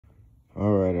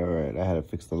All right. I had to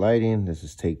fix the lighting. This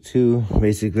is take 2.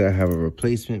 Basically, I have a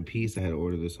replacement piece. I had to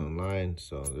order this online,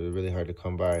 so it was really hard to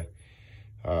come by.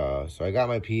 So I got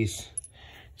my piece.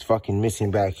 It's fucking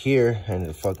missing back here, and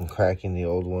it's fucking cracking the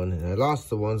old one. And I lost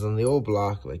the ones on the old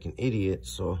block like an idiot.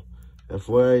 So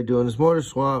FYI, doing this motor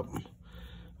swap.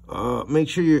 Make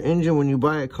sure your engine, when you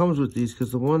buy it, comes with these,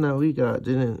 because the one that we got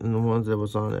didn't, and the ones that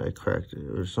was on it, I cracked it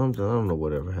or something. I don't know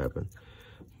whatever happened.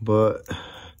 But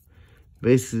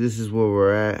basically, this is where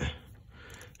we're at.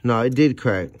 No, it did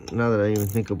crack. Now that I even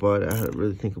think about it, I had to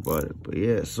really think about it. But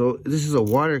yeah, so this is a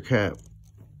water cap.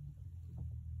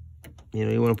 You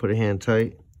know, you want to put a hand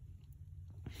tight.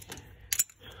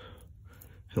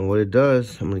 And what it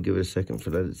does, I'm going to give it a second for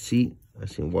that to seat. I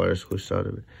seen water squished out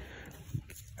of it.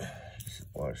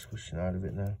 Water squishing out of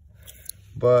it now.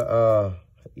 But,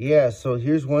 yeah, so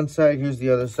here's one side. Here's the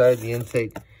other side. The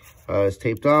intake is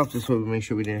taped off. This way we make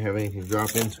sure we didn't have anything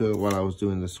drop into it while I was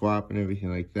doing the swap and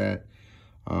everything like that.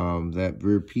 That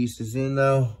rear piece is in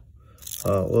now.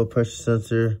 Oil pressure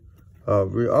sensor.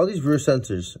 All these rear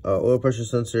sensors. Oil pressure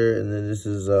sensor. And then this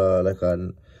is like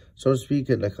a, so to speak,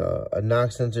 like a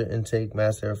knock sensor, intake,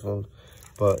 mass airflow.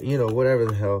 But, you know, whatever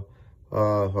the hell.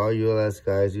 All you LS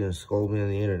guys, you're gonna scold me on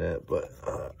the internet. But,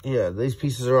 yeah, these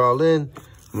pieces are all in.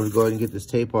 I'm gonna go ahead and get this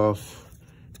tape off.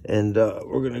 And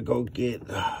we're gonna go get,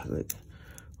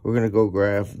 we're gonna go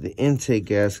grab the intake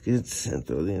gaskets and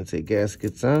throw the intake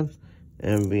gaskets on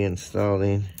and be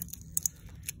installing.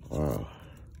 Wow.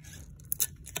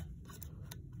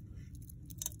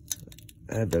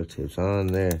 That duct tape's on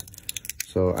there.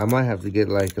 So I might have to get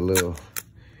like a little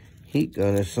heat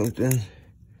gun or something.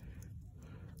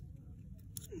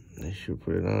 I should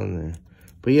put it on there.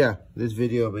 But yeah, this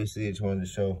video basically I just wanted to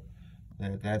show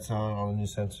that that's on. All the new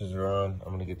sensors are on.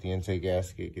 I'm gonna get the intake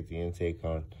gasket, get the intake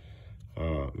on.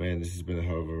 Man, this has been a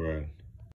hell of a ride.